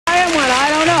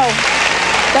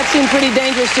That seemed pretty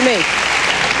dangerous to me.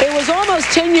 It was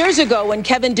almost 10 years ago when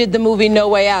Kevin did the movie No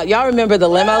Way Out. Y'all remember the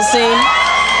limo scene?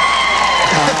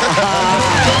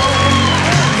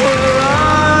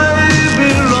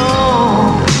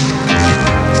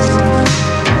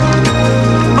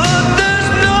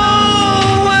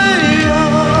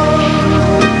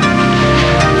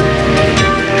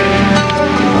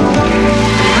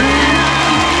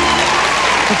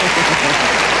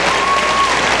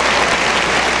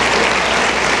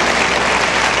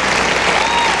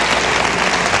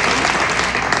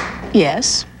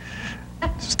 Yes.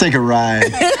 Let's take a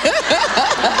ride.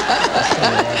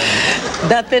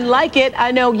 Nothing like it.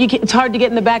 I know it's hard to get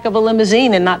in the back of a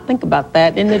limousine and not think about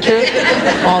that, isn't it true?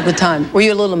 All the time. Were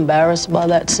you a little embarrassed by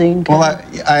that scene, Kevin?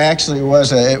 Well, I actually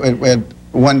was. At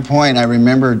one point, I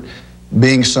remembered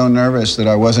being so nervous that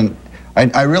I wasn't.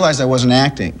 I realized I wasn't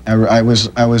acting. I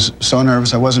was so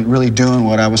nervous I wasn't really doing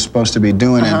what I was supposed to be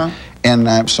doing, so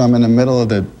I'm in the middle of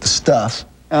the stuff.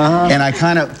 And I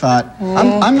kind of thought,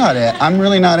 I'm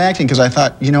really not acting, because I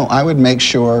thought, you know, I would make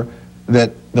sure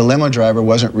that the limo driver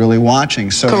wasn't really watching.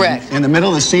 So correct. In the middle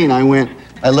of the scene,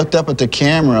 I looked up at the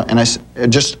camera, and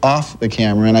just off the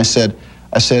camera, and I said,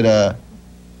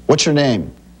 what's your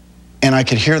name? And I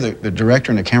could hear the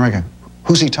director in the camera go,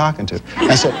 who's he talking to?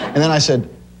 And then I said,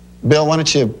 Bill, why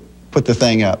don't you put the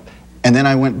thing up? And then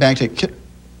I went back to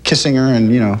kissing her and,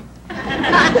 and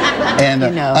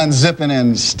unzipping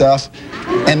and stuff.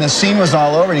 And the scene was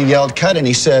all over, and he yelled, cut, and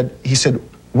he said,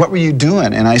 what were you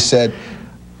doing? And I said,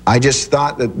 I just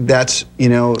thought that's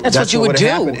what you would do.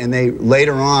 Happened. And they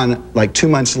later on, like 2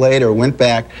 months later, went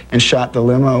back and shot the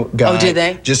limo guy. Oh, did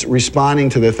they? Just responding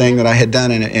to the thing that I had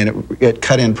done, and it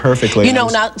cut in perfectly. You know,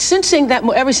 now,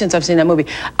 ever since I've seen that movie,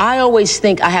 I always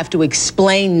think I have to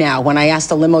explain now when I ask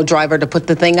the limo driver to put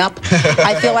the thing up.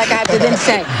 I feel like I have to then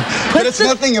say, but it's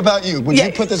nothing about you. Would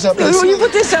you put this up? Will you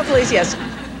put this up, please? Yes.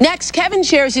 Next, Kevin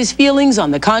shares his feelings on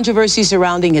the controversy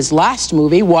surrounding his last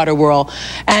movie, Waterworld,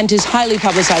 and his highly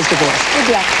publicized divorce.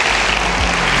 Good luck.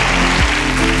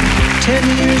 10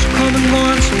 years come and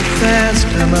gone so fast,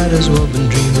 I might as well been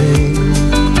dreaming.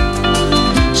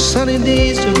 Sunny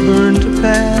days have burned to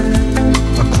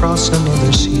path across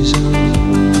another season.